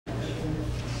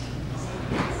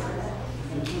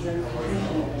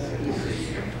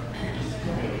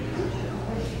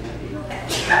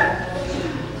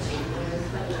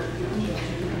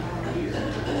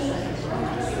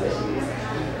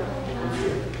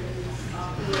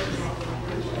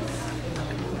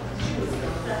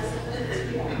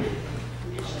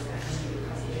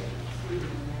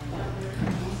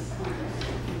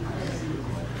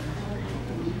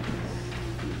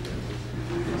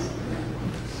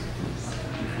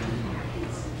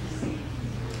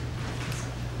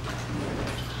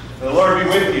The Lord be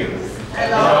with you.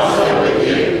 And also with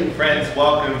you. Friends,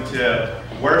 welcome to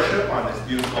worship on this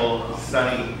beautiful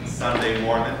sunny Sunday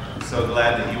morning. I'm so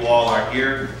glad that you all are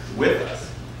here with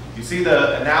us. You see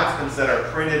the announcements that are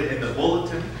printed in the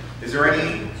bulletin. Is there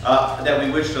any that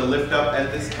we wish to lift up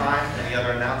at this time? Any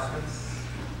other announcements?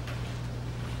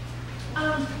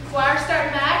 Choir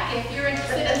starting back. If you're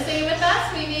interested in singing with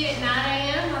us, we meet at 9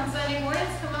 a.m. on Sunday mornings.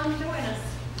 Come on, join us.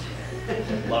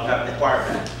 Love having the choir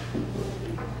back.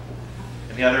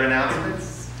 Any other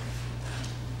announcements?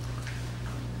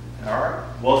 All right.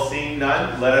 Well, seeing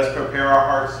none, let us prepare our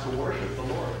hearts to worship the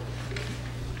Lord.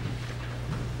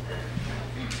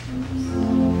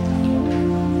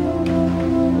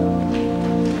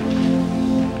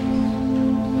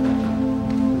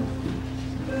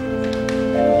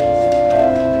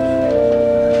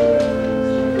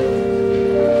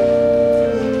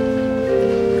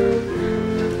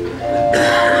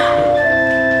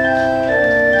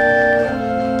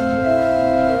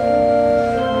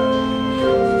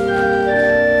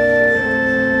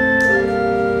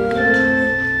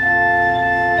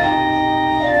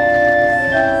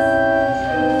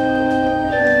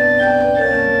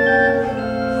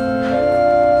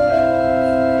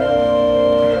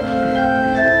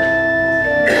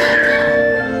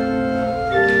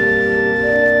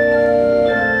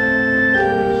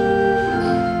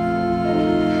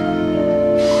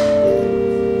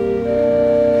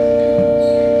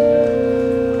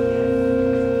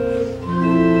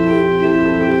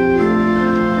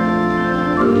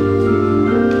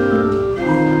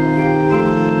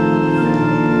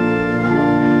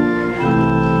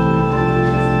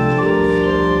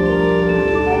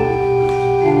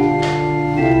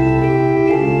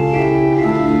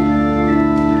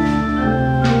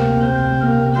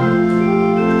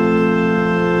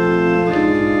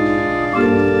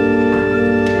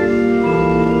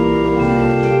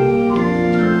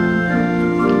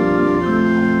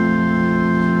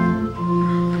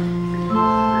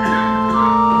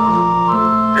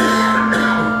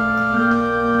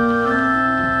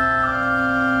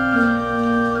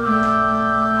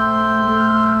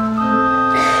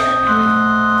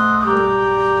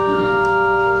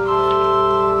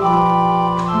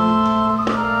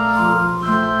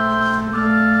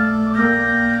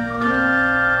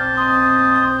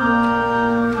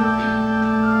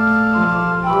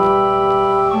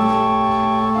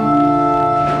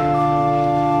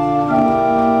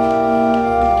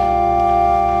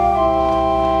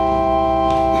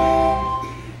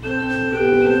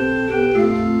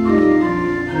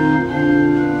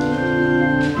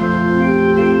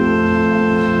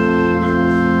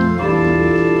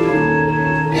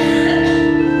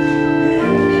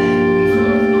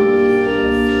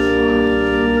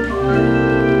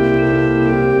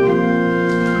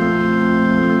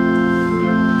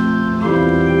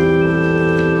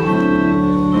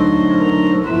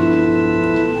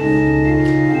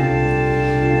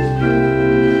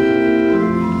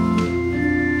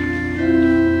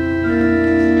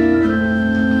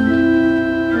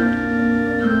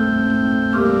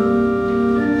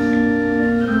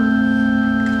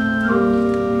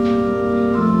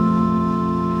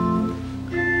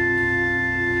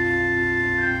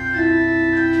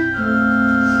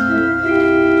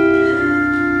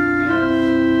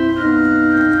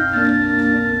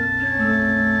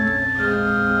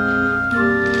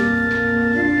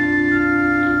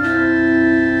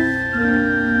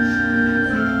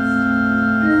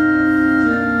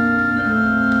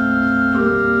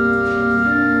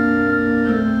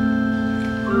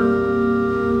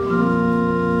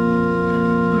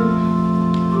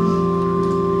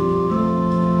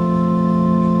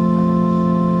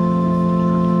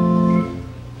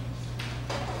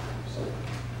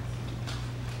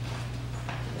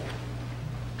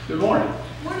 Good morning.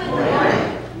 Good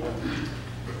morning.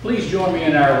 Please join me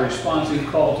in our responsive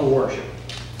call to worship.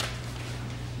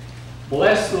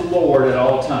 Bless the Lord at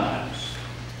all times.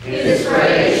 His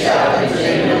praise shall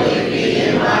continually be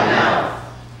in my mouth.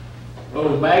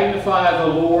 Oh, magnify the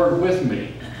Lord with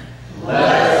me. Let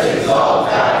us exalt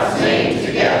God's name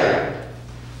together.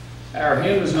 Our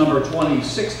hymn is number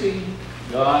 2060,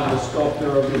 God the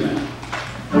Sculptor of the Mountain.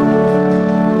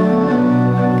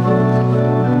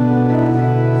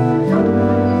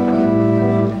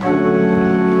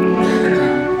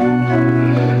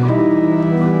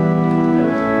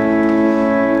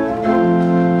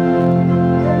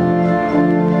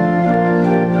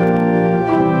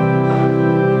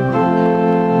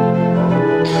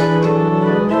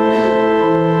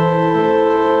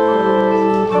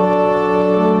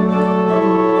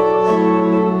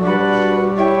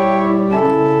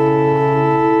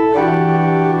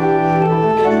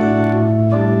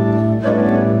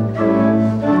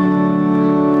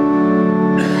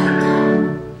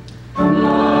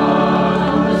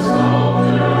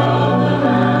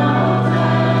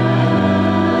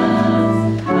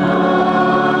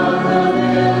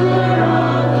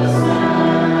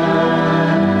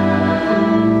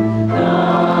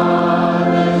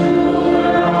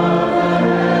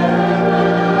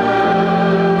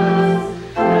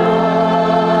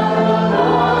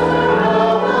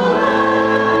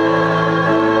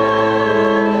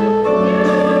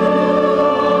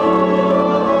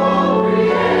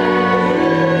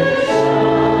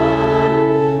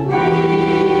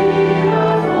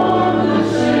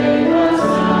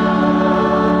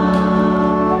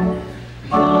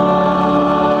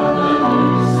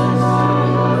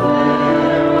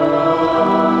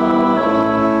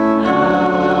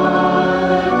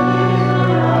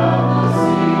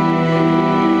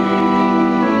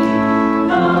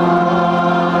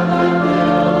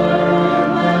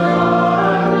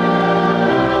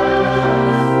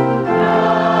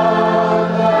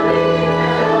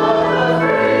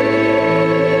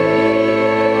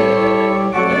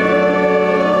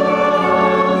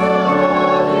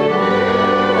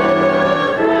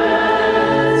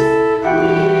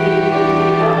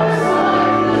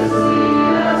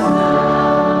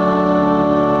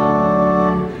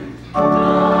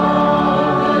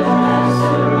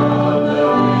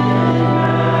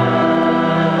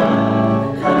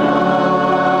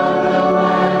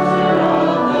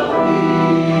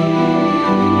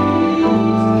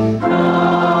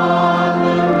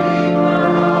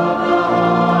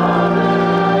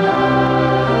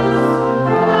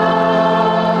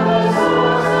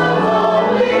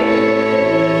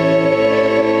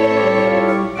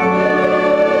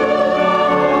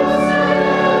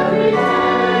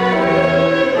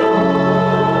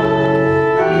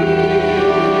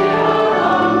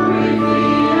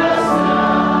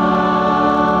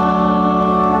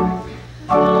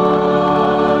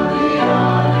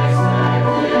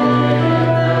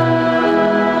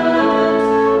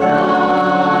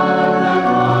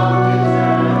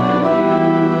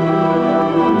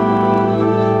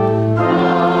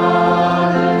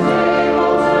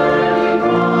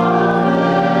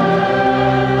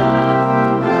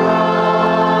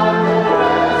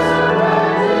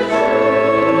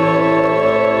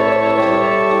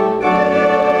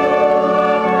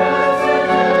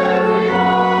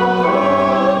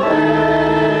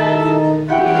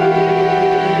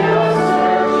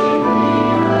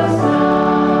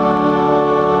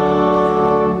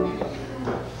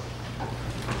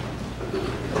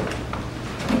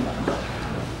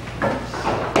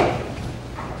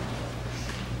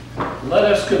 Let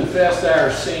us confess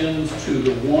our sins to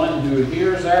the one who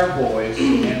hears our voice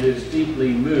and is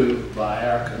deeply moved by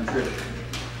our contrition.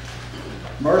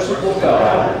 Merciful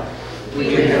God,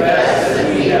 we confess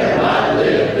that we have not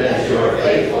lived as your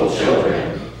faithful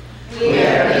children. We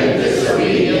have been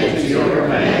disobedient to your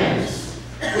commands.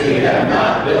 We have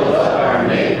not built up our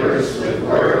neighbors with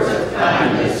words of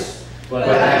kindness, but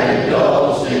have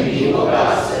indulged in evil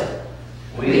gossip.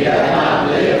 We have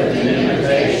not lived in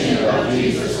imitation of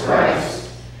Jesus Christ.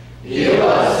 Heal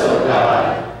us, O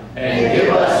God, and give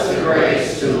us the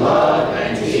grace to love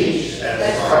and teach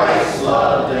as Christ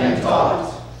loved and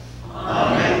taught.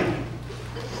 Amen.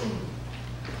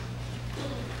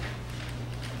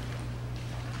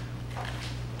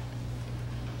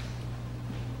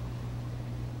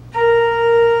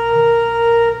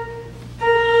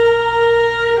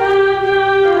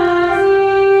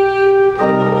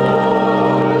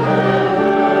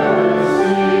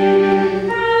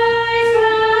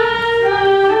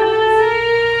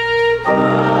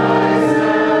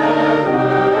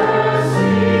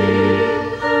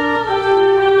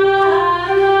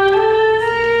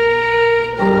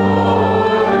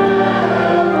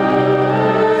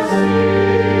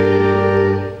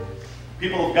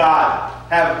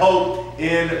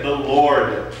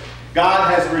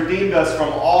 God has redeemed us from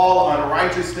all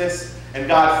unrighteousness, and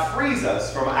God frees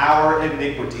us from our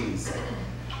iniquities.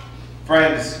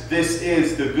 Friends, this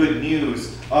is the good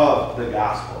news of the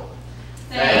gospel.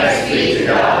 Thanks be to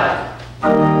God.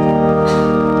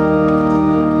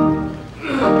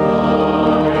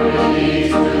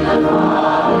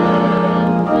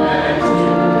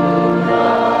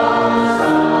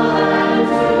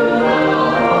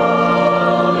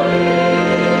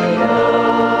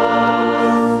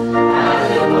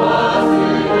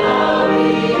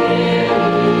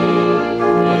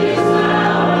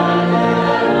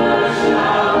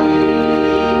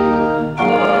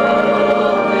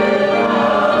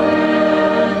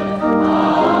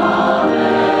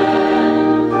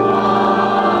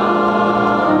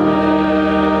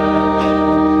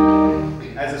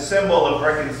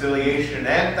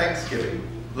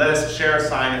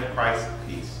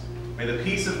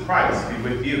 Christ be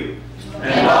with you.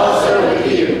 And also with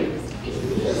you.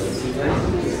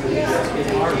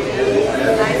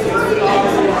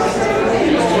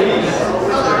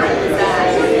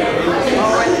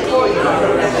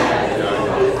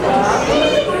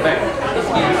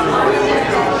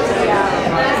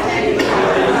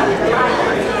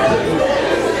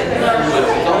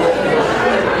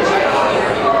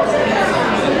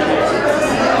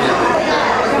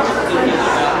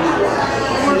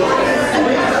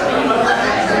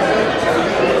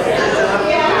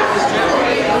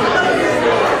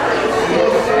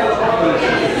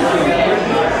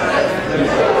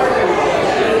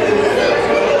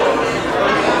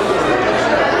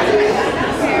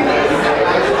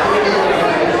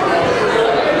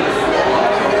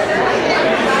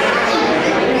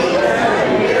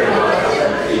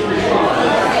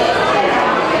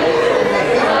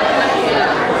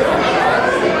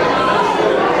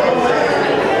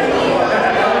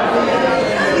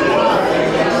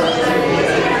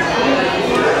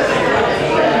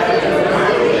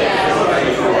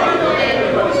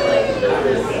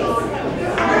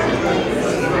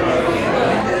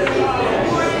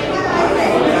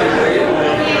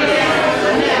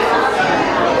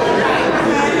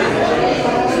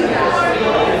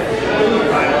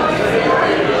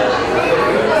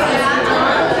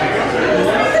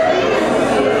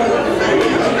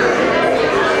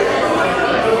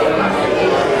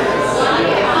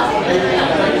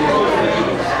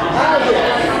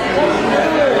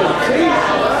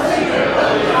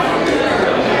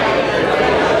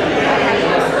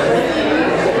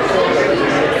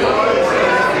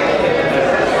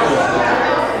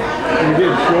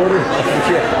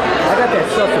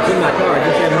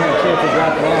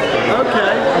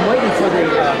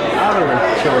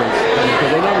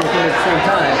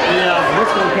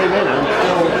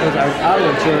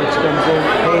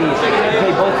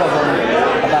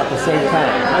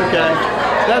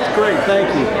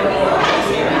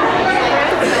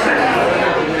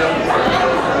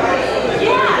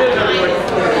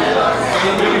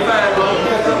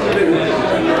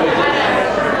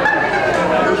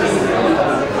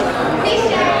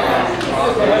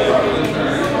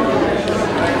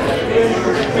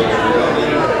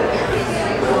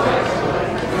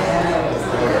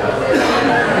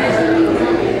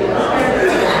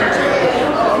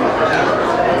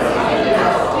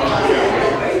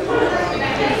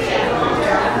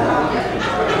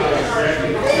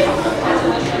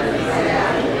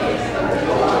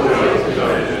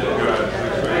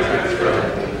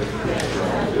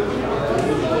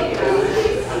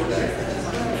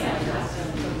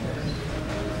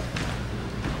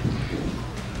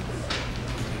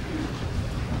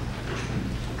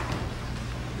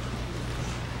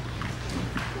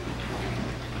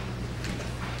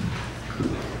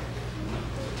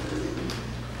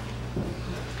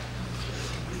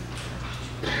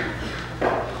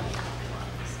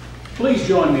 Please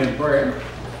join me in prayer.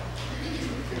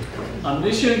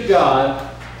 Omniscient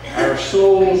God, our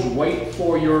souls wait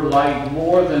for your light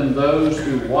more than those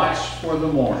who watch for the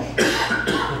morning.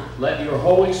 Let your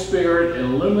Holy Spirit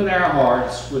illumine our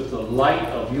hearts with the light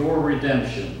of your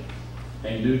redemption.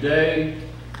 A new day,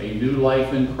 a new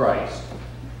life in Christ.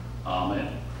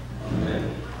 Amen.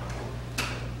 Amen.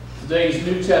 Today's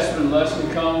New Testament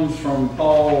lesson comes from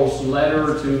Paul's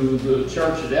letter to the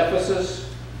church at Ephesus,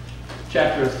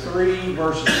 chapter 3,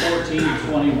 verses 14 to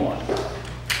 21.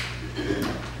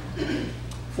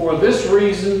 For this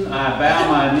reason I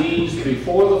bow my knees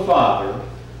before the Father,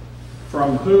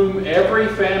 from whom every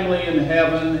family in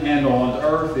heaven and on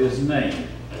earth is named,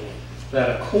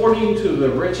 that according to the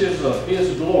riches of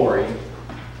his glory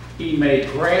he may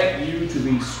grant you to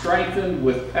be strengthened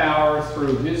with power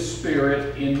through his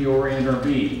Spirit in your inner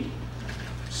being,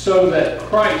 so that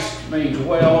Christ may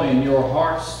dwell in your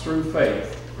hearts through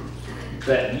faith,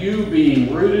 that you,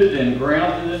 being rooted and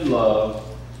grounded in love,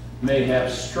 may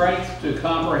have strength to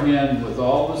comprehend with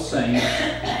all the saints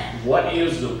what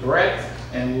is the breadth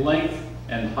and length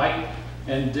and height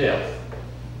and depth,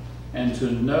 and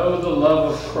to know the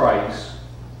love of Christ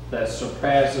that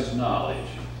surpasses knowledge,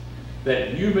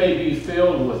 that you may be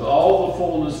filled with all the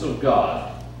fullness of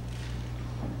God.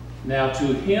 Now to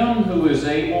him who is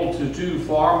able to do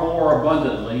far more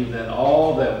abundantly than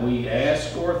all that we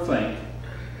ask or think,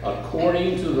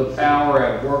 according to the power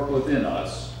at work within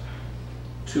us,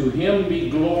 to him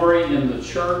be glory in the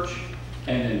church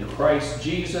and in Christ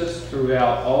Jesus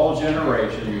throughout all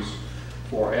generations,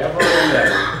 forever and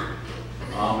ever.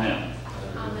 Amen.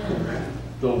 Amen.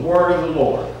 The word of the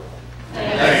Lord.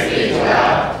 Thanks be to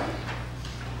God.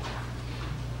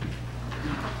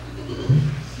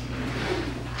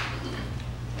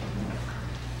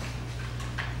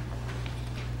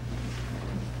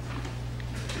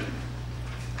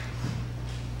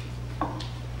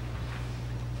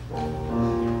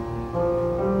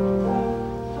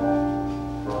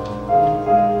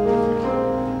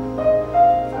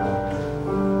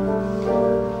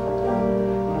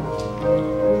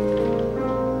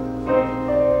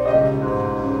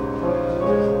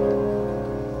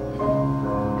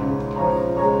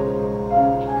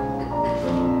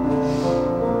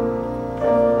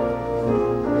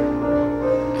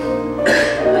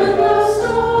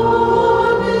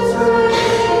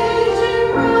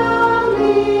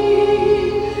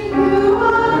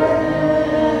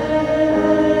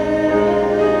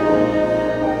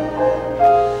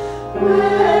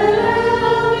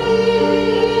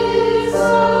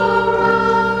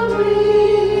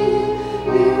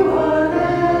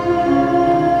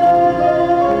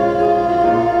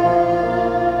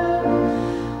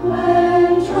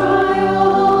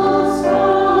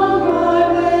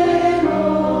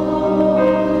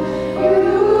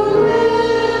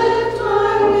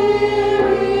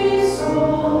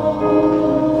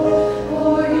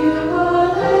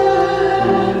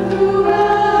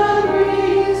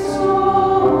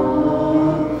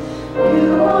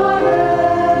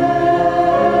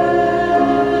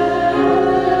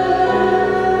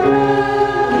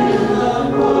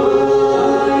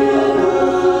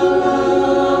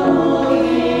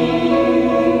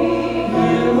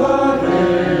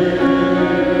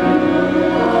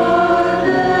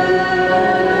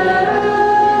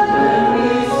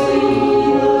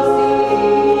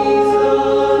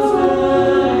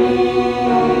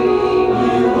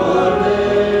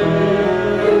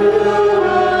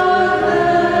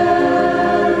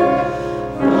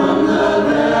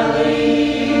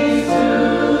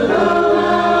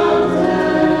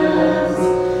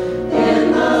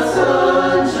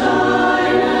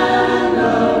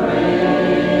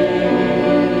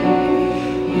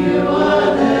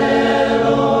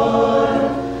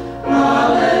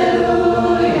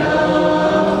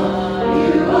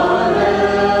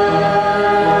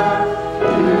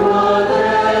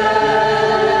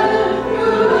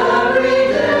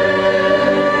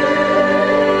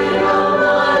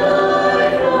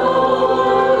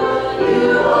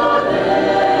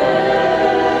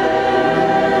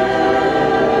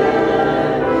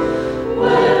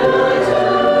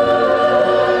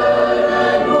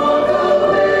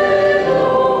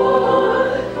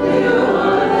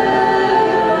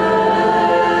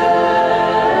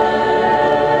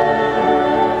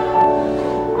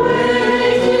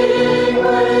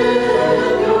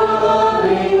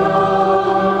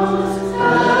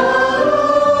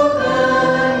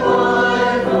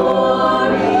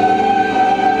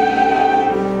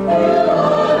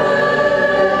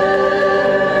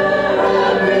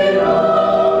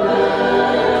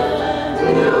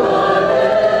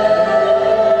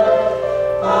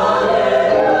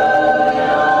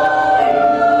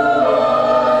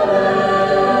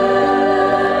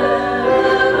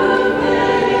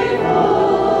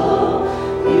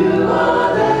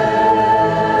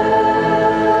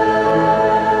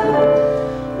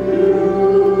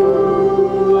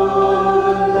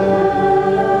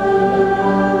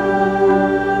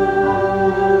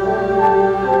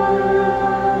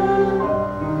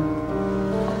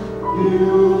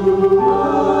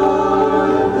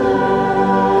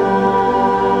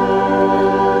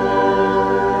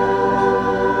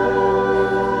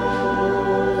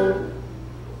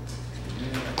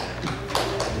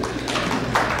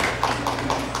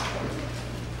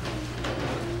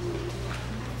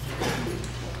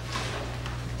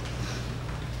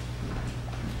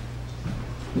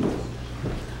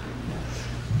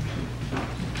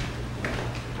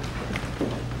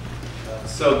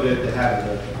 So good to have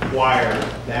the choir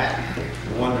that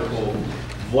wonderful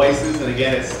voices. And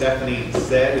again, as Stephanie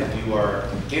said, if you are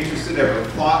interested, ever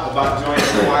thought about joining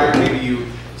the choir, maybe you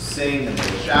sing in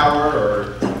the shower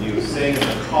or you sing in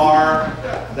the car,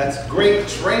 that's great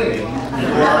training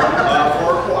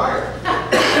for a choir.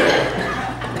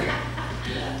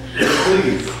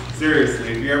 Please, seriously,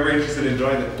 if you're ever interested in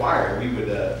joining the choir, we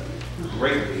would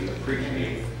greatly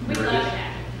appreciate We your love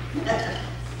addition. that.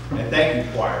 And thank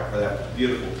you, choir, for that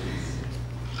beautiful piece.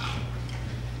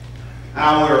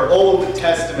 Our Old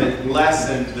Testament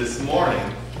lesson this morning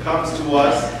comes to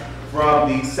us from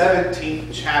the 17th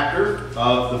chapter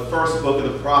of the first book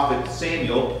of the prophet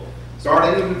Samuel,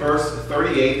 starting in verse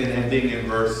 38 and ending in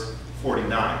verse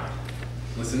 49.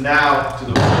 Listen now to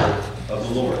the word of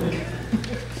the Lord.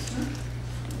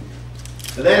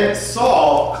 Then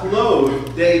Saul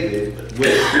clothed David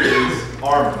with his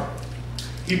armor.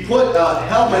 He put a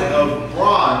helmet of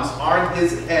bronze on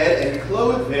his head and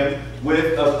clothed him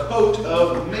with a coat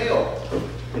of mail.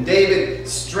 And David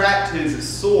strapped his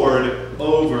sword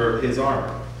over his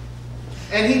armor.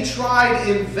 And he tried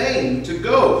in vain to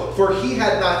go, for he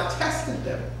had not tested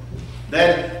them.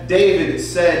 Then David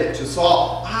said to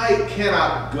Saul, I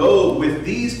cannot go with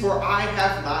these, for I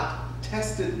have not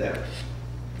tested them.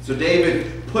 So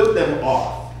David put them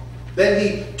off. Then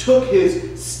he took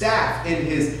his staff in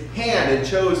his hand and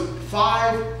chose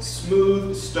 5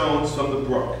 smooth stones from the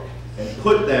brook and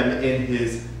put them in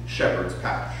his shepherd's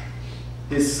pouch.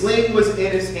 His sling was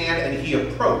in his hand, and he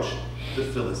approached the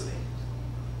Philistine.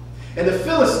 And the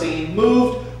Philistine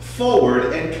moved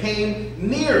forward and came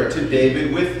near to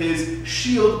David with his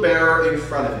shield bearer in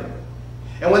front of him.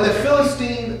 And when the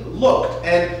Philistine looked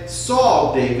and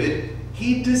saw David,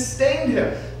 he disdained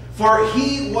him, for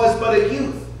he was but a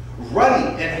youth,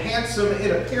 ruddy and handsome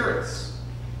in appearance.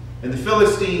 And the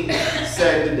Philistine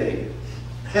said to David,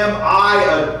 "Am I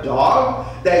a dog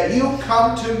that you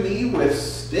come to me with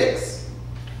sticks?"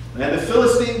 And the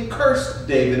Philistine cursed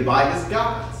David by his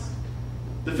gods.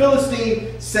 The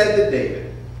Philistine said to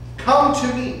David, "Come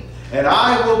to me, and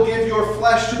I will give your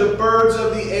flesh to the birds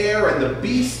of the air and the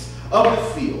beasts of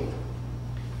the field."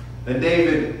 Then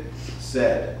David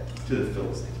said to the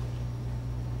Philistine,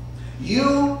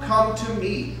 "You come to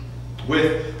me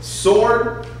with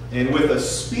sword and with a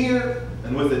spear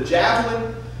and with a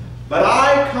javelin, but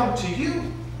I come to you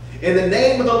in the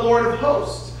name of the Lord of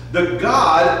hosts, the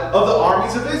God of the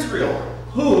armies of Israel,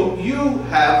 whom you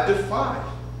have defied.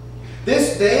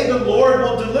 This day the Lord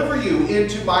will deliver you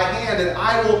into my hand, and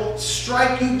I will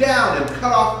strike you down and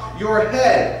cut off your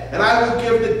head, and I will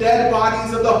give the dead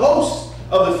bodies of the hosts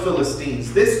of the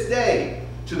Philistines this day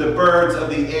to the birds of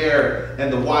the air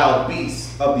and the wild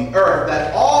beasts of the earth,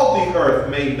 that all the earth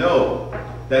may know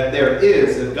that there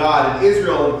is a God in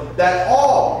Israel, and that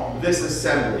all this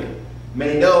assembly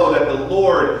may know that the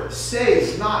Lord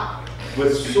saves not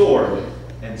with sword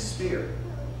and spear.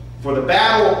 For the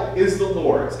battle is the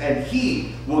Lord's, and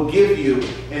he will give you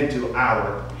into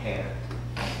our hand."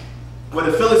 When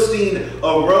the Philistine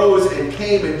arose and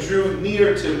came and drew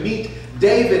near to meet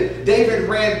David, David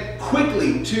ran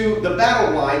quickly to the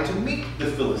battle line to meet the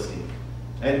Philistine.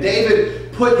 And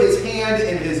David put his hand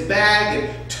in his bag and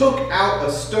took out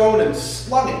a stone and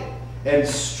slung it and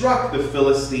struck the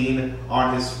Philistine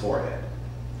on his forehead.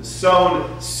 The stone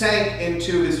sank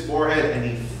into his forehead, and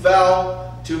he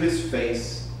fell to his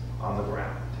face on the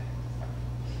ground.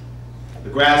 The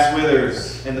grass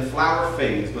withers and the flower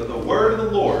fades, but the word of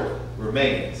the Lord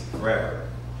remains forever.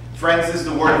 Friends, this is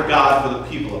the word of God for the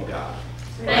people of God.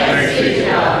 Thanks be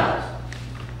to God.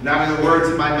 Now may the words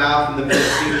of my mouth and the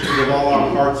meditations of all our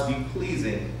hearts be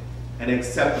pleasing and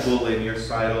acceptable in your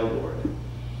sight, O Lord,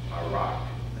 our rock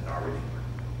and our Redeemer.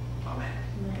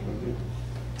 Amen.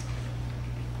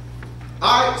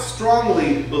 I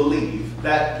strongly believe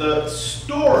that the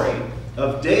story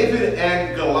of David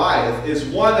and Goliath is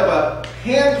one of a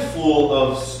handful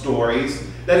of stories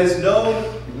that is known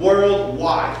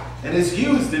worldwide and is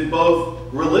used in both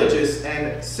religious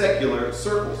and secular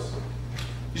circles.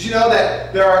 Did you know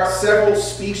that there are several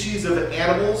species of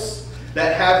animals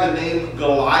that have the name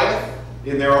Goliath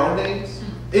in their own names,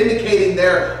 indicating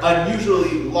their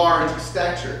unusually large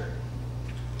stature?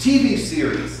 TV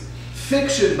series,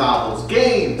 fiction novels,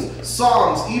 games,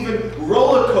 songs, even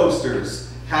roller coasters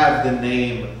have the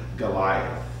name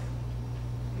Goliath.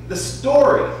 The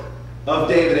story of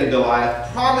David and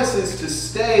Goliath promises to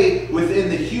stay within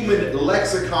the human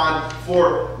lexicon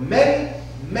for many,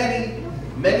 many,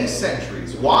 many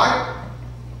centuries. Why?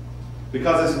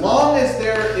 Because as long as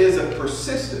there is a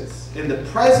persistence in the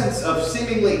presence of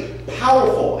seemingly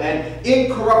powerful and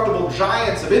incorruptible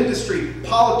giants of industry,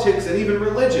 politics, and even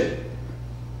religion.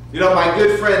 You know, my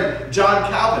good friend John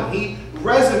Calvin, he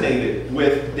resonated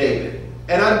with David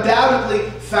and undoubtedly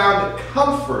found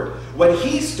comfort when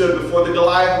he stood before the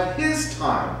Goliath of his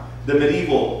time, the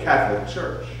medieval Catholic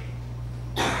Church.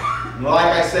 And like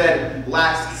I said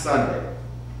last Sunday,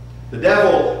 the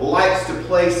devil likes to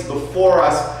place before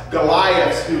us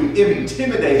Goliaths who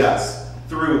intimidate us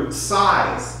through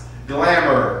size,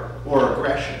 glamour, or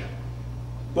aggression.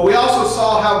 But we also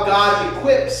saw how God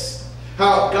equips,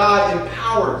 how God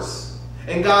empowers,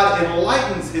 and God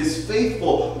enlightens his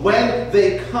faithful when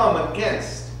they come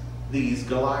against these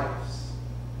Goliaths.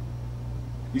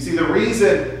 You see, the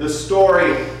reason the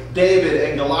story David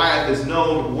and Goliath is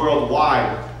known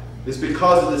worldwide is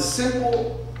because of the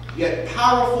simple yet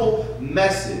powerful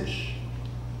message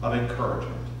of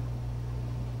encouragement.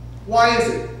 Why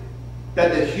is it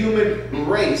that the human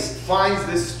race finds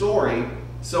this story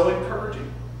so encouraging?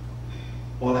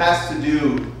 Well, it has to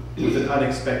do with an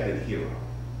unexpected hero.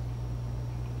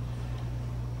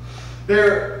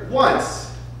 There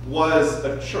once was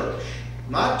a church,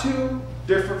 not too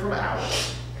different from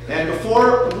ours, and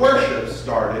before worship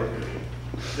started,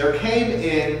 there came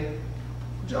in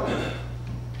Jonah,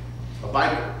 a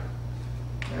biker.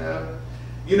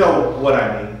 You know what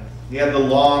I mean. He had the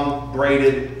long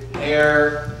braided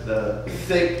hair, the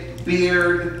thick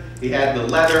beard, he had the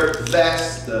leather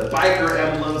vest, the biker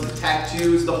emblems, the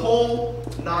tattoos, the whole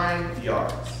 9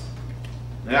 yards.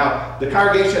 Now, the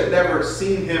congregation had never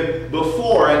seen him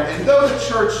before, and though the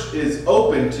church is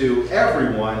open to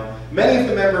everyone, many of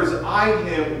the members eyed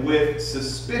him with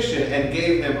suspicion and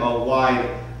gave him a wide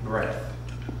berth.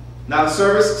 Now the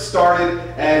service started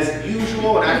as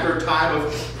usual, and after a time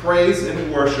of praise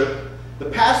and worship, the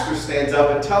pastor stands up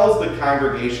and tells the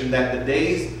congregation that the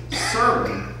day's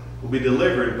sermon will be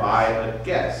delivered by a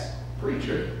guest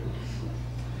preacher.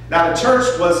 Now the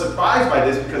church was surprised by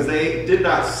this because they did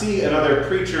not see another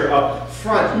preacher up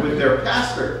front with their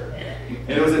pastor.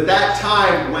 And it was at that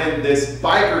time when this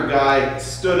biker guy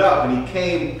stood up and he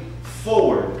came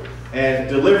forward and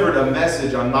delivered a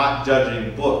message on not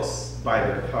judging books by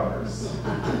their covers.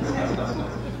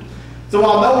 So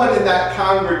while no one in that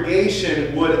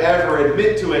congregation would ever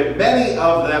admit to it, many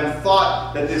of them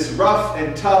thought that this rough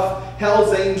and tough,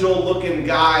 Hell's Angel looking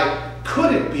guy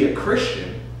couldn't be a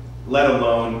Christian, let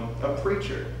alone a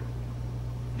preacher.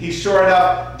 He sure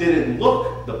enough didn't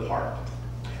look the part.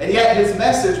 And yet his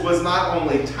message was not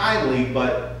only timely,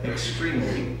 but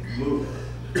extremely moving.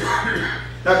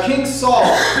 Now King Saul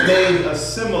made a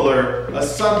similar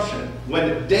assumption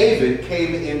when David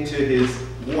came into his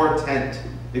war tent,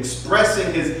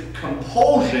 expressing his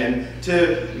compulsion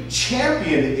to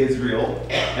champion Israel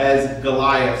as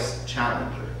Goliath's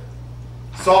challenger.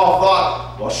 Saul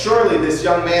thought, well, surely this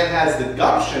young man has the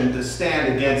gumption to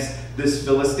stand against this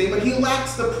Philistine, but he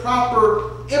lacks the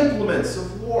proper implements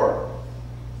of war.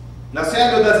 Now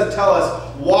Samuel doesn't tell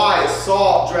us why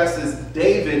Saul dresses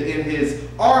David in his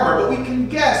armor, but we can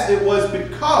guess it was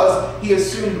because he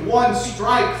assumed one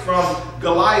strike from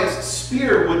Goliath's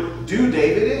spear would do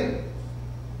David in.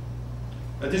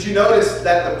 Now, did you notice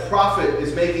that the prophet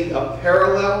is making a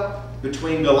parallel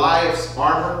between Goliath's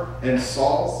armor and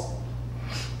Saul's?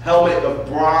 Helmet of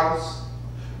bronze,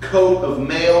 coat of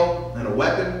mail, and a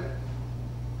weapon.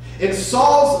 In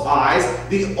Saul's eyes,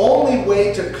 the only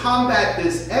way to combat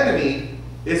this enemy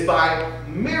is by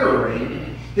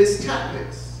mirroring his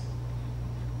tactics.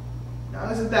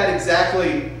 Now, isn't that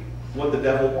exactly what the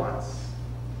devil wants?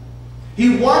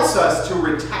 He wants us to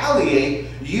retaliate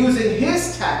using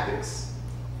his tactics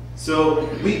so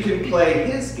we can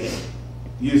play his game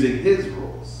using his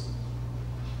rules.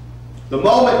 The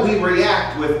moment we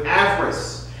react with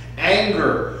avarice,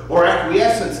 anger, or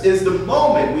acquiescence is the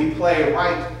moment we play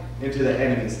right into the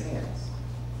enemy's hands.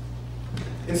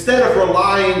 Instead of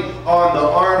relying on the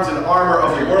arms and armor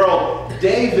of the world,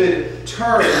 David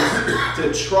turns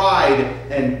to tried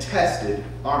and tested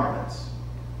armaments.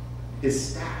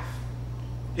 His staff,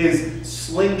 his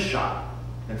slingshot,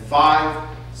 and 5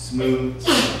 smooth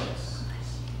stones.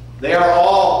 They are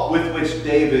all with which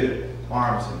David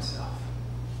arms himself.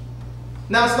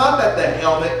 Now, it's not that the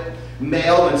helmet,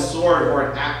 mail, and sword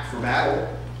weren't apt for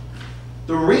battle.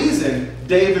 The reason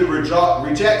David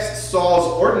rejects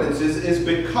Saul's ordinances is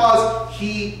because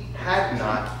he had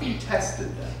not tested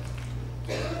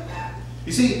them.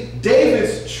 You see,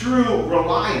 David's true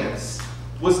reliance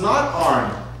was not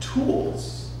on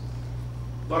tools,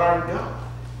 but on God.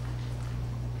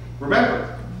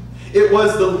 Remember, it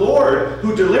was the Lord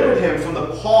who delivered him from the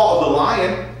paw of the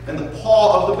lion and the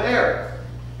paw of the bear.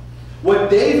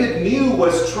 What David knew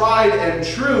was tried and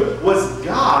true was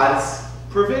God's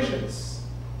provisions.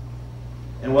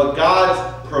 And what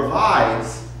God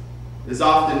provides is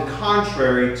often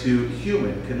contrary to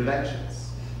human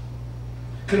conventions.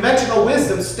 Conventional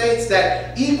wisdom states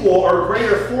that equal or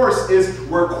greater force is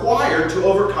required to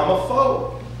overcome a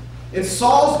foe. In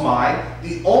Saul's mind,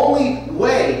 the only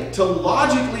way to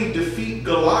logically defeat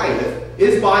Goliath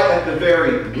is by, at the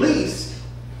very least,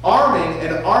 arming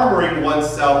and armoring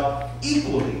oneself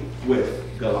equally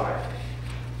with Goliath.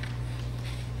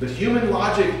 But human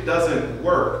logic doesn't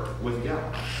work with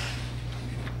God.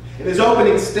 In his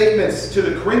opening statements to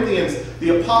the Corinthians,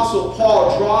 the Apostle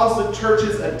Paul draws the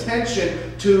church's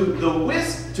attention to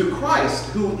Christ,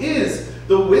 who is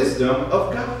the wisdom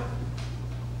of God.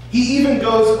 He even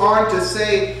goes on to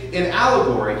say in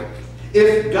allegory,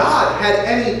 if God had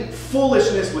any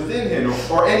foolishness within him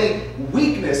or any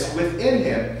weakness within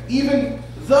him, even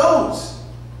those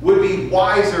would be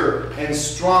wiser and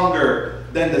stronger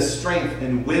than the strength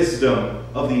and wisdom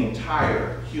of the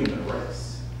entire human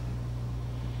race.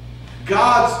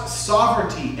 God's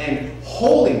sovereignty and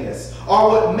holiness are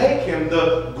what make him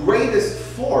the greatest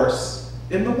force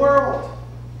in the world.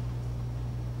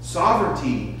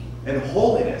 Sovereignty and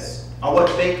holiness are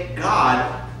what make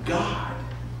God, God.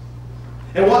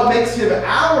 And what makes him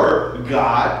our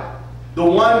God, the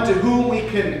one to whom we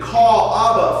can call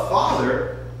Abba,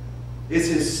 Father, is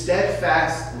his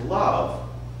steadfast love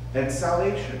and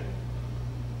salvation.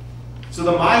 So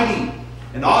the mighty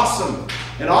and awesome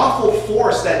and awful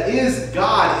force that is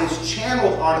God is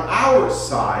channeled on our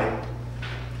side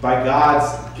by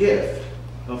God's gift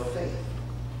of faith.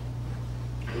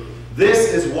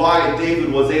 This is why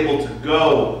David was able to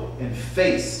go and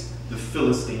face the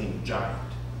Philistine giant.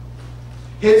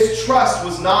 His trust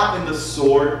was not in the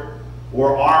sword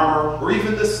or armor or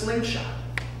even the slingshot.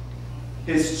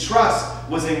 His trust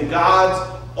was in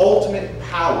God's ultimate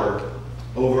power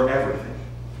over everything.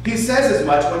 He says as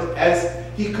much as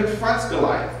he confronts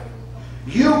Goliath.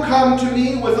 You come to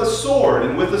me with a sword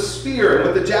and with a spear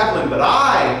and with a javelin, but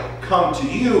I come to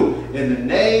you in the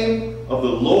name of the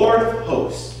Lord of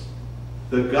hosts,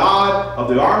 the God of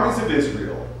the armies of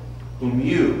Israel, whom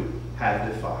you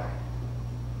have defied.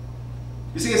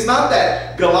 You see, it's not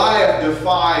that Goliath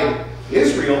defied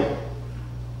Israel.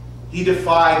 He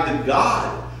defied the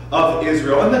God of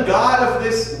Israel and the God of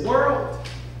this world.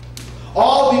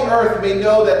 All the earth may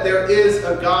know that there is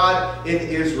a God in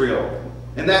Israel,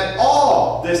 and that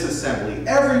all this assembly,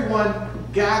 everyone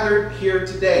gathered here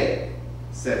today,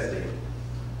 says David,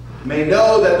 may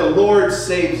know that the Lord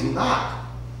saves not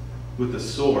with the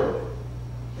sword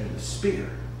and the spear.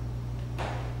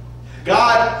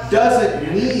 God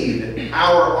doesn't need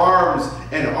our arms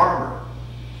and armor.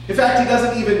 In fact, he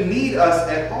doesn't even need us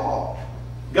at all.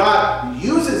 God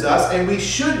uses us, and we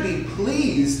should be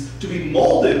pleased to be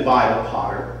molded by the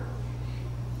potter.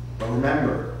 But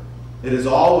remember, it is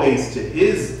always to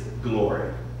his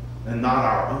glory and not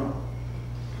our own.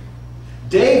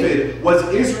 David was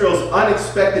Israel's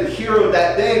unexpected hero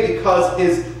that day because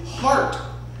his heart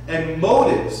and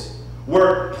motives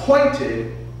were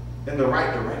pointed in the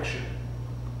right direction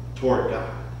toward God.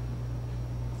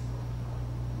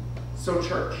 So,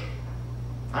 church,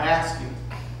 I ask you,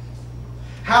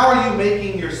 how are you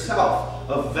making yourself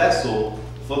a vessel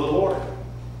for the Lord?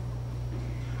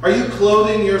 Are you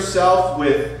clothing yourself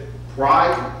with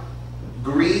pride,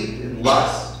 greed, and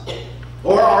lust?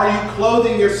 Or are you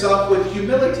clothing yourself with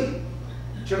humility,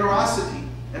 generosity,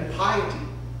 and piety?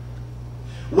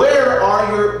 Where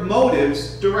are your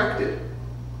motives directed?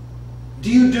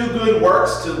 Do you do good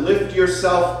works to lift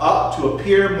yourself up to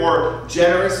appear more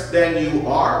generous than you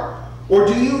are? Or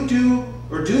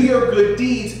do your good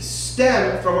deeds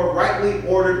stem from a rightly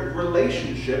ordered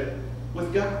relationship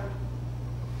with God?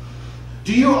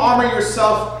 Do you armor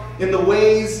yourself in the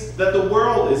ways that the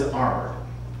world is armored,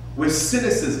 with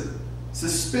cynicism,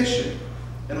 suspicion,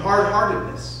 and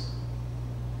hard-heartedness?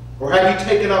 Or have you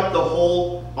taken up the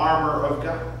whole armor of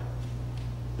God?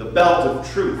 The belt of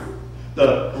truth,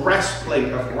 the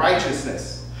breastplate of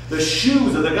righteousness, the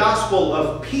shoes of the gospel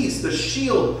of peace, the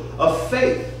shield of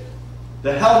faith,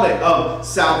 the helmet of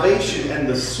salvation, and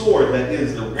the sword that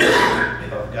is the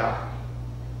word of God.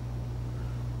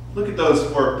 Look at those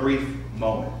for a brief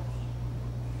moment.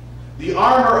 The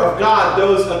armor of God,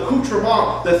 those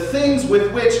accoutrements, the things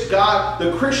with which God,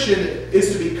 the Christian,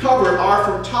 is to be covered, are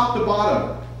from top to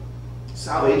bottom: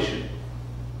 salvation,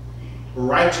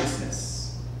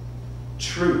 righteousness,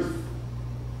 truth,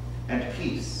 and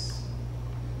peace.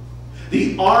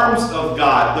 The arms of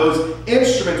God, those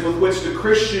instruments with which the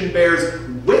Christian bears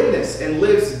witness and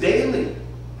lives daily,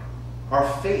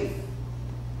 are faith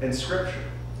and Scripture.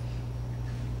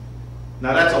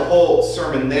 Now that's a whole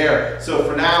sermon there, so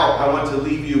for now I want to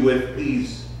leave you with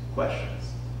these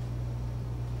questions.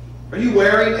 Are you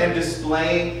wearing and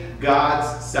displaying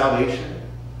God's salvation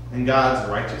and God's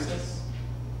righteousness?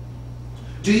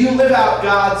 Do you live out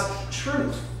God's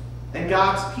truth and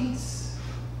God's peace?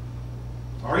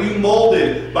 Are you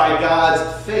molded by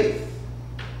God's faith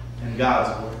and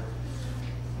God's word?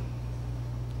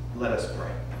 Let us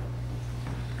pray.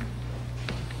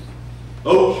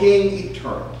 O King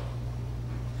eternal,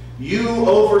 you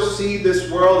oversee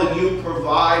this world and you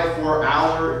provide for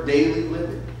our daily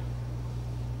living.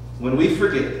 When we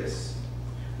forget this,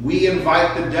 we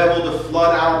invite the devil to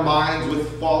flood our minds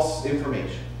with false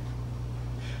information.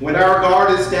 When our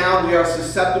guard is down, we are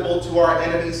susceptible to our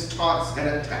enemies' taunts and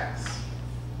attacks.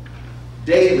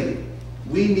 Daily,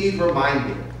 we need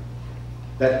reminding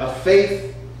that a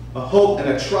faith, a hope, and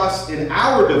a trust in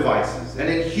our devices and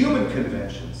in human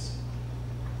conventions,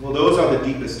 well, those are the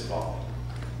deepest fault.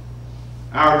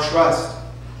 Our trust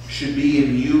should be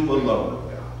in you alone, O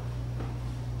God.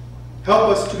 Help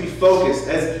us to be focused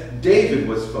as David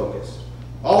was focused,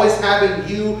 always having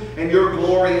you and your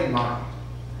glory in mind.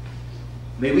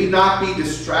 May we not be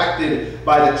distracted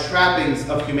by the trappings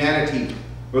of humanity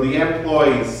or the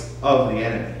employs of the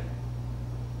enemy.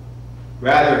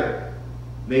 Rather,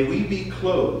 may we be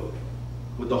clothed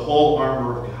with the whole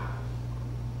armor of God,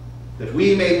 that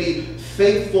we may be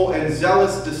faithful and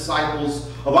zealous disciples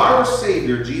of our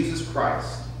Savior, Jesus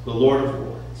Christ, the Lord of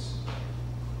Lords.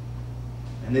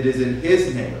 And it is in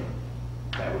his name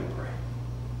that we pray.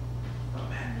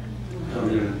 Amen.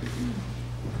 Amen.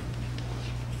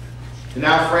 And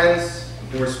now, friends,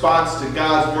 In response to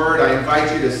God's word, I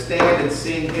invite you to stand and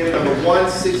sing hymn number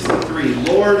 163,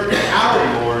 Lord,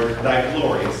 our Lord, thy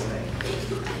glorious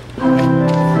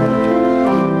name.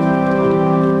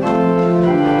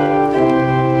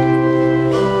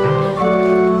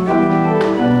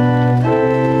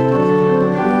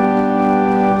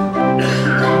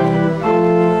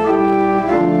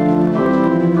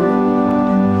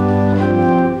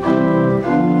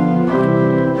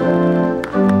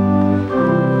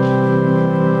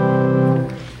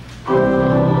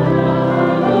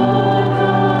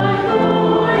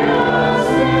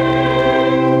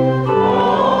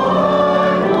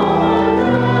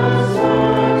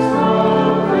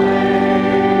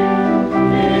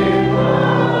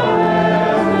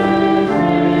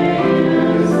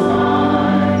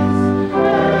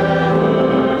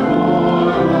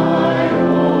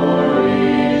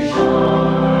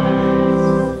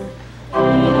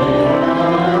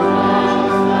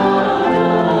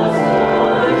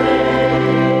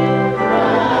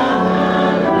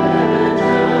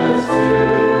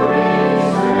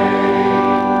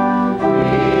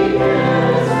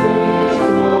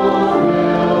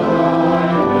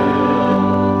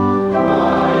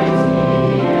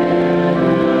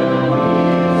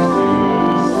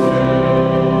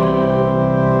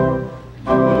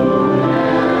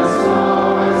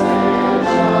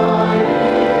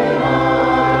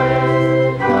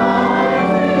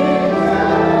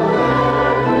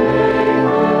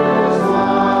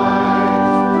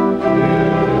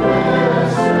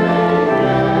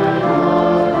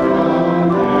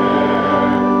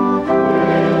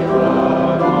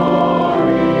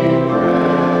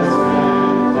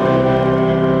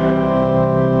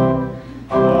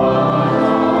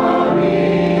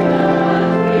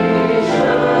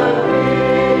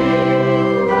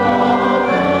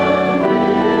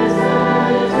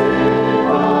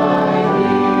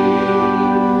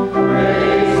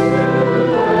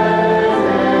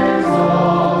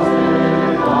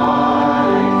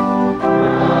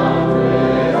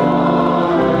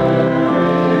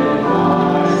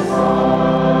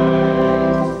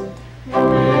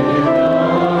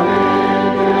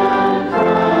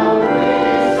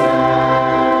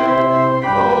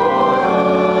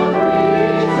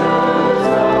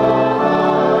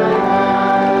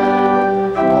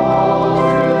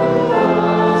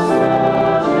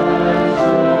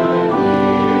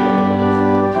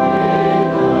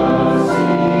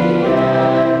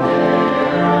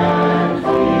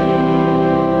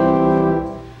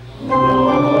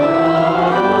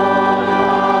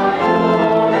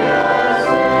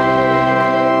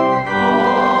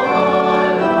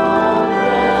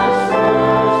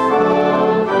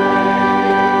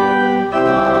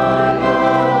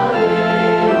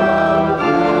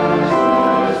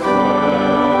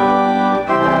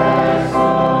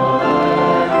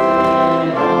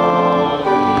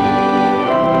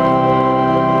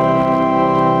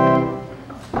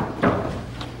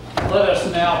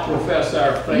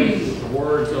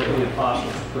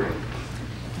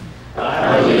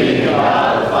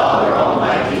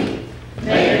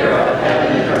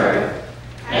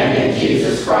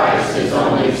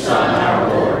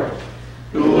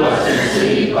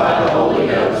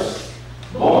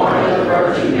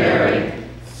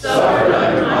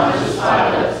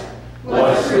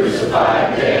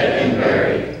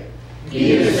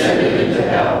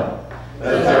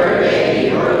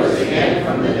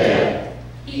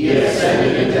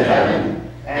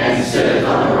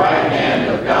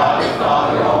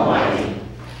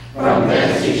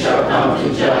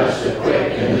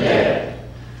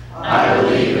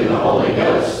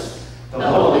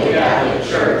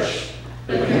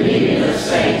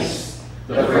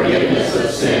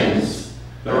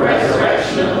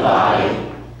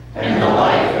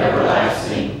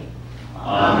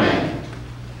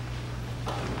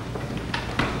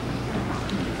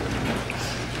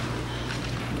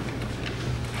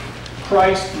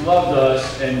 Christ loved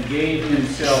us and gave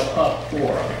himself up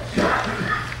for us.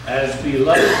 As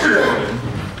beloved children,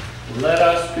 let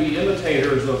us be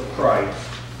imitators of Christ,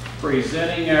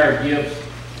 presenting our gifts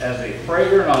as a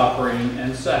fragrant offering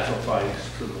and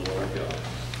sacrifice to the Lord God.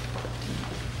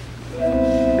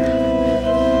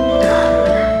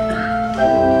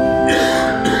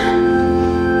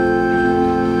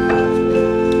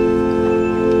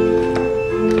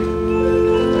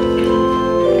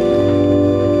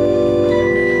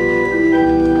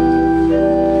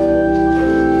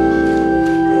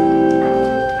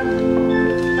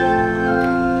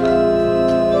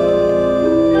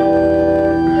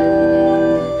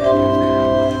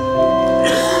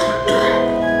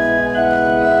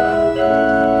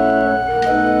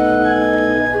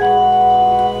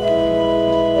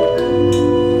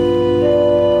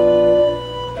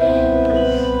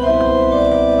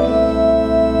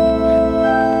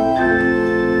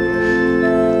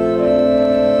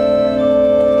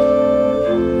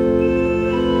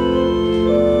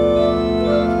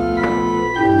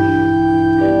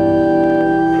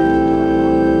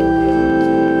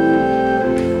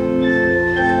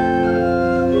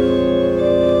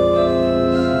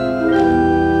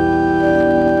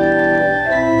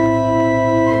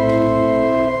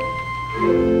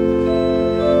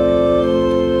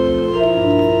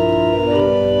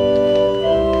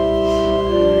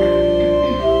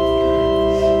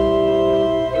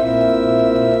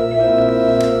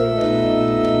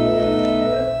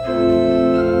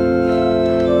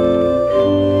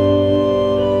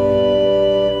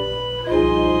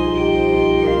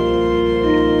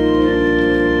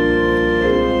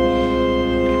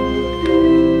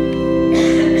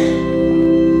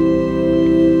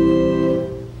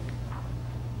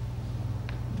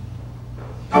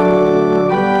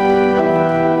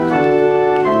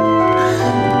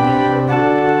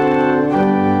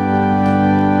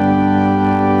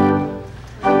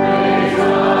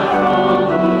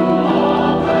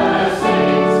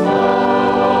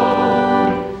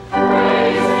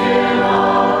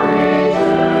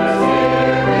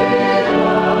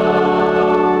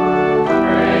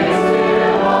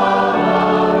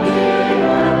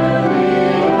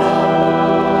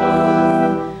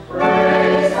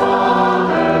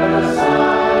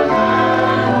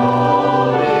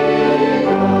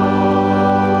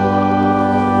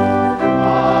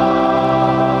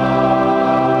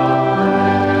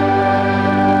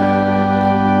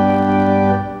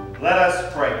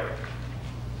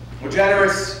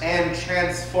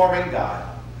 transforming God,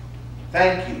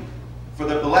 thank you for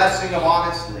the blessing of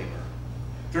honest labor,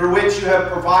 through which you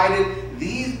have provided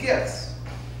these gifts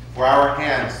for our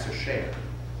hands to share.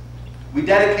 We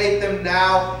dedicate them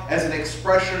now as an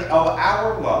expression of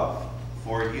our love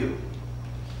for you.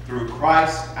 Through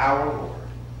Christ our Lord.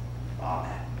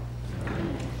 Amen.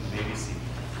 You may be seated.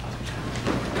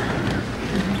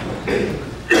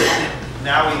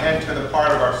 Now we enter the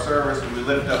part of our service where we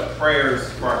lift up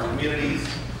prayers for our communities,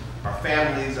 our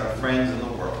families, our friends in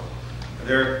the world. Are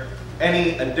there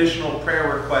any additional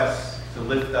prayer requests to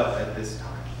lift up at this time?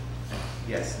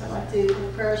 Yes. I'd like to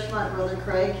encourage my brother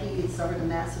Craig. He had suffered a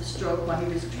massive stroke while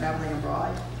he was traveling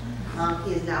abroad.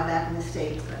 He is now back in the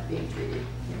States, but being treated here.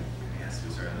 Yes,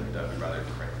 we certainly lift up your brother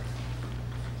Craig.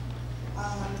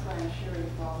 I'm friend Sherry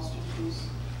Foster, who's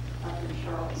up in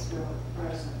Charlottesville at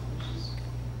present. She's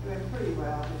doing pretty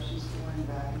well, but she's going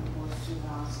back and forth to the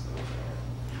hospital there.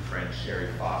 Your friend Sherry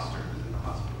Foster, who's in the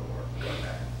hospital, or going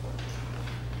back and forth.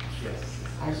 Yes.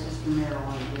 Our sister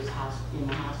Marilyn is in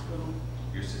the hospital.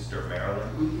 Your sister Marilyn?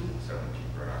 Mm-hmm. So we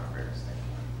keep her in our prayers. Thank you.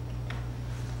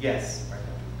 Yes.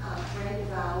 A friend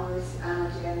of ours,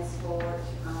 Janice Ford,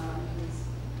 he's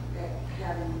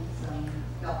having some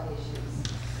health issues.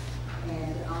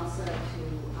 And also to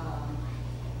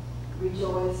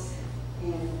rejoice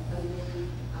in Lee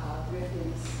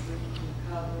Griffin's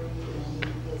recovery. And he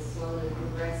is slowly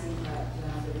progressing, but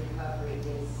the recovery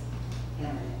is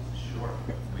imminent. Sure.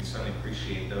 We certainly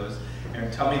appreciate those.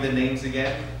 And tell me the names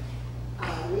again.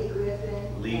 Lee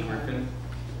Griffin. Lee Griffin.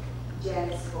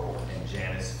 Janice Ford. And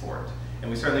Janice Fort.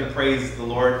 And we certainly praise the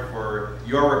Lord for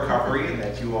your recovery and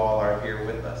that you all are here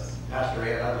with us. Pastor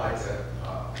Ed, I'd like to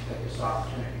take this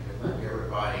opportunity to thank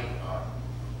everybody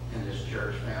in this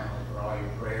church family for all your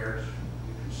prayers,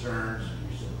 your concerns, and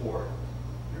your support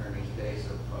during these days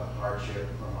of hardship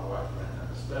for my wife Brenda.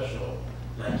 A special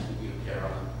thanks to you,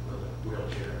 Carolyn, for the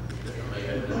wheelchair. Thank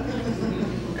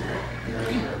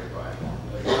you, everybody.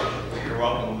 You're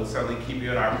welcome. We'll certainly keep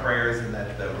you in our prayers and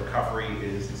that the recovery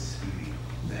is speedy.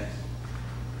 Thanks.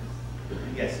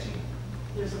 Yes, Jean.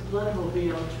 There's a blood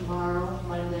mobile tomorrow,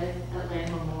 Monday, at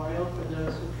Land Memorial for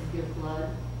those who can give blood.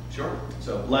 Sure.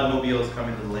 So Blood Mobile is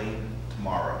coming to Lane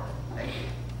tomorrow. Thank you.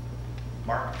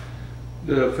 Mark.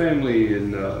 The family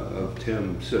of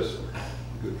Tim Sisler, a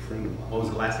good friend of mine. What was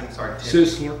the last name? Sorry, Tim.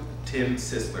 Sisler. Tim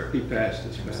Sisler. He passed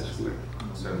this past week.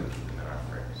 We'll certainly keep him in our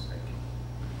prayers. Thank you.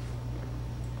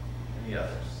 Any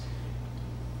others?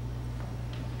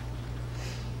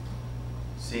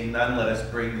 Seeing none, let us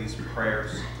bring these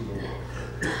prayers to the Lord.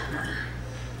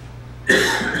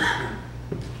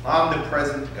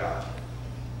 Omnipresent God,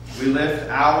 we lift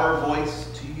our voice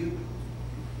to you.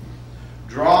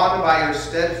 Drawn by your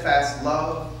steadfast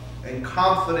love and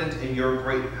confident in your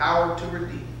great power to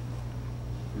redeem,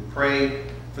 we pray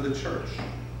for the church,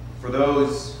 for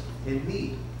those in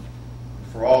need, and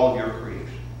for all of your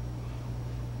creation.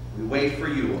 We wait for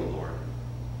you, O Lord.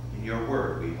 In your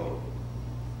word we hope.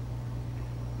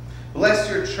 Bless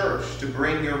your church to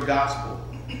bring your gospel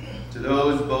to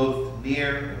those both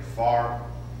near and far,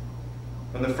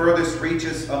 from the furthest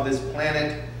reaches of this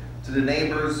planet to the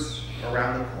neighbors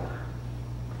around the corner.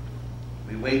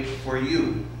 We wait for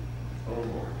you, O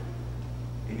Lord.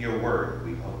 In your word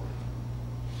we hope.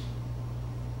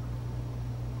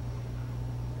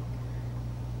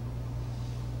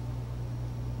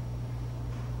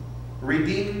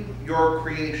 Redeem your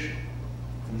creation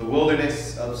from the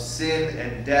wilderness of sin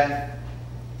and death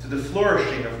to the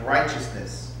flourishing of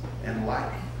righteousness and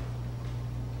life.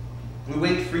 We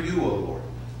wait for you, O Lord.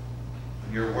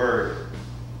 In your word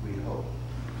we hope.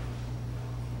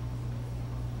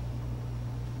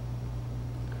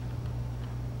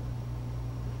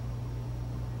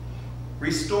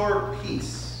 Restore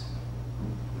peace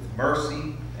with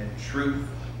mercy and truth,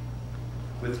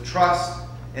 with trust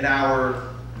in our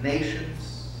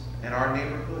nations and our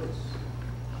neighborhoods.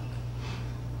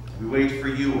 We wait for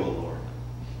you, O Lord.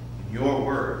 In your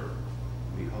word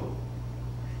we hope.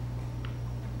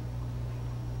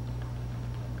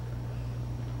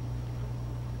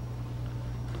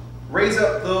 Raise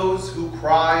up those who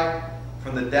cry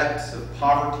from the depths of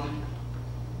poverty,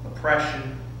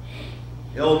 oppression,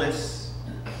 illness,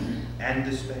 and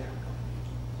despair.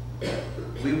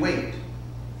 We wait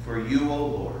for you, O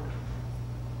Lord.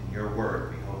 In your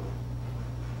word we hope.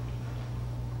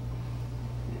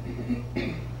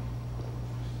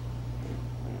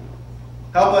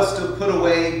 Help us to put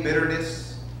away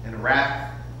bitterness and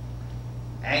wrath,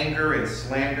 anger and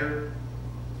slander.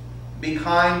 Be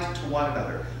kind to one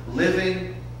another,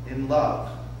 living in love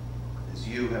as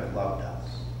you have loved us.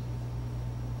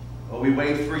 Oh, we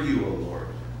wait for you, O Lord.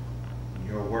 In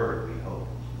your word we hope.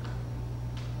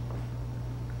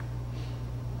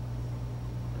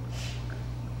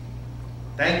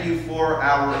 Thank you for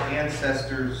our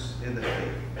ancestors in the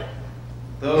faith,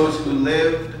 those who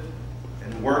lived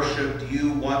and worshiped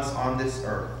you once on this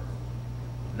earth,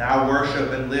 now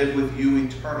worship and live with you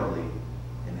eternally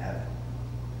in heaven.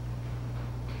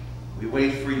 We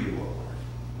wait for you, O Lord.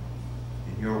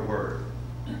 In your word,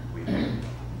 we pray.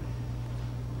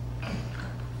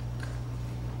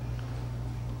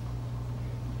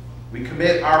 We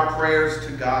commit our prayers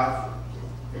to God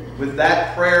with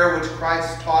that prayer which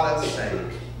Christ taught us,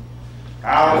 saying,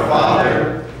 Our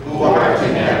Father, who art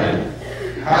in heaven,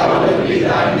 hallowed be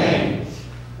thy name.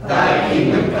 Thy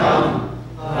kingdom come,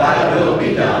 thy will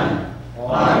be done,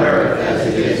 on earth as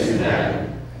it is in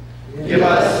heaven. Give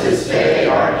us this day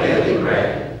our daily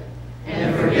bread,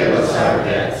 and forgive us our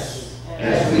debts,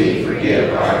 as we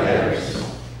forgive our debtors.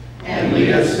 And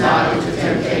lead us not into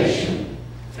temptation,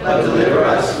 but deliver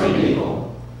us from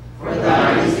evil. For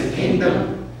thine is the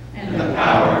kingdom, and the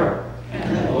power,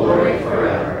 and the glory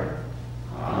forever.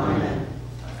 Amen.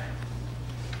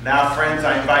 Now, friends,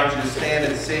 I invite you to stand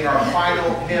and sing our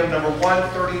final hymn, number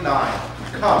 139,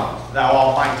 Come, Thou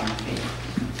Almighty King.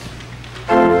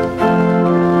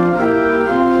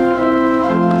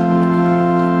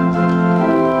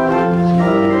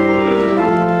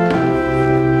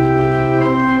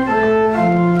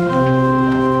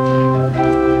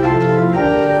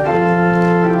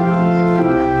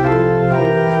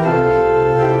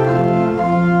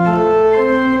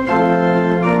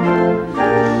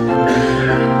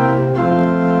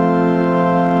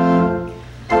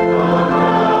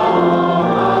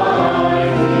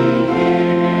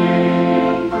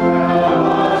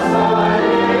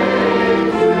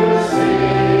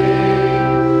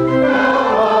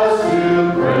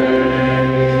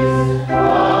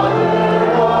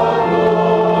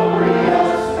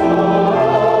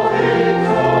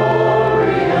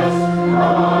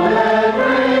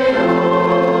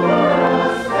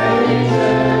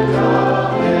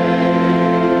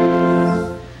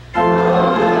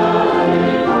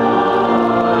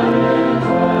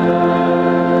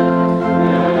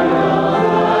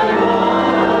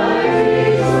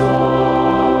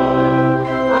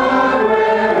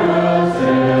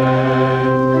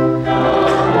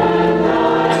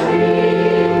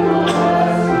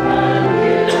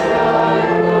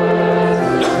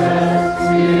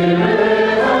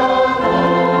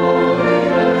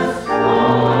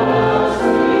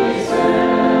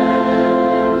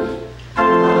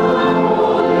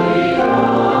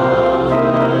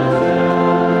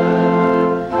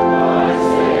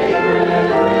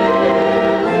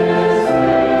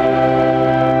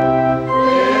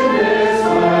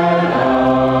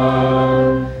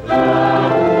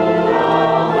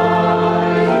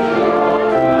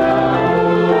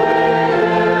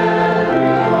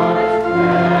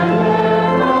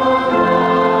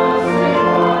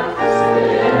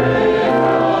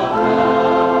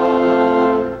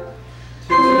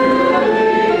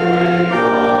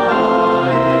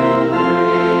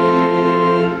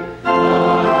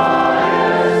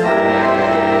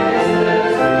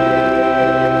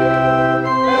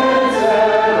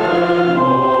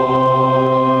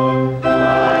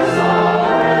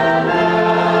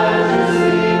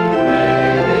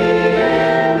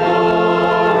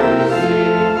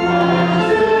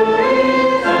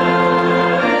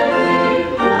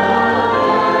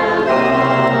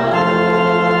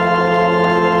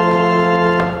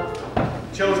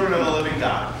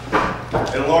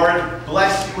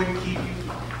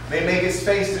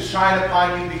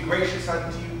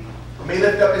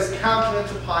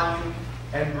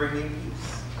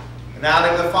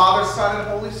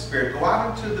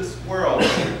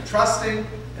 Trusting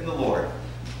in the Lord,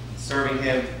 serving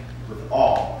him with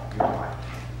all your might.